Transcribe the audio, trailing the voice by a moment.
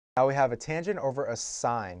Now we have a tangent over a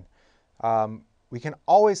sine. We can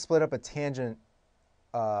always split up a tangent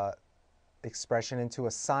expression into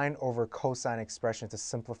a sine over cosine expression to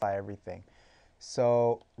simplify everything.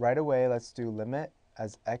 So right away, let's do limit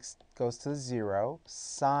as x goes to 0,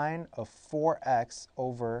 sine of 4x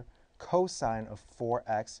over cosine of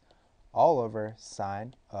 4x all over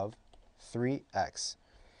sine of 3x.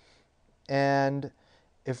 And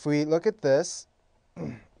if we look at this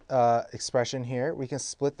expression here, we can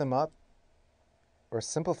split them up or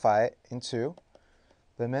simplify it into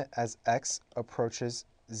limit as x approaches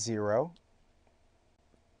 0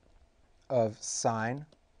 of sine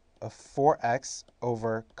of 4x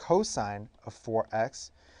over cosine of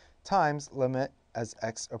 4x times limit as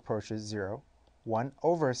x approaches 0, 1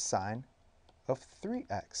 over sine of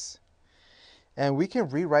 3x. And we can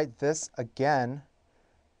rewrite this again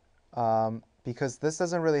because this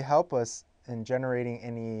doesn't really help us in generating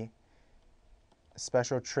any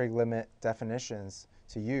special trig limit definitions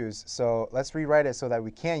to use. So let's rewrite it so that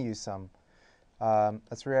we can use some.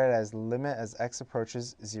 Let's rewrite it as limit as x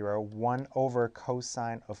approaches 0, 1 over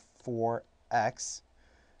cosine of 4x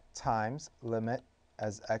times limit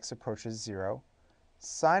as x approaches 0,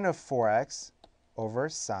 sine of 4x over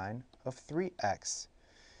sine of 3x.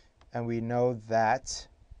 And we know that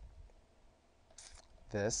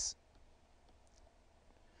this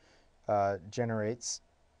generates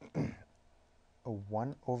a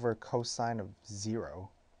 1 over cosine of 0,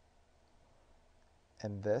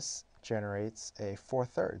 and this generates a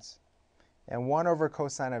 4/3. And 1 over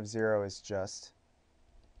cosine of 0 is just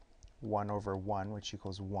 1 over 1, which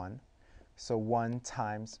equals 1. So 1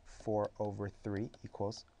 times 4 over 3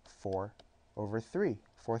 equals 4 over 3,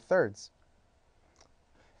 4/3.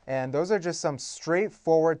 And those are just some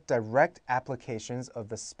straightforward, direct applications of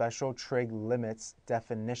the special trig limits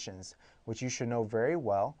definitions, which you should know very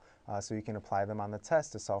well so you can apply them on the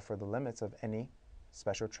test to solve for the limits of any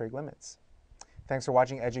special trig limits. Thanks for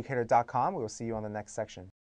watching Educator.com. We will see you on the next section.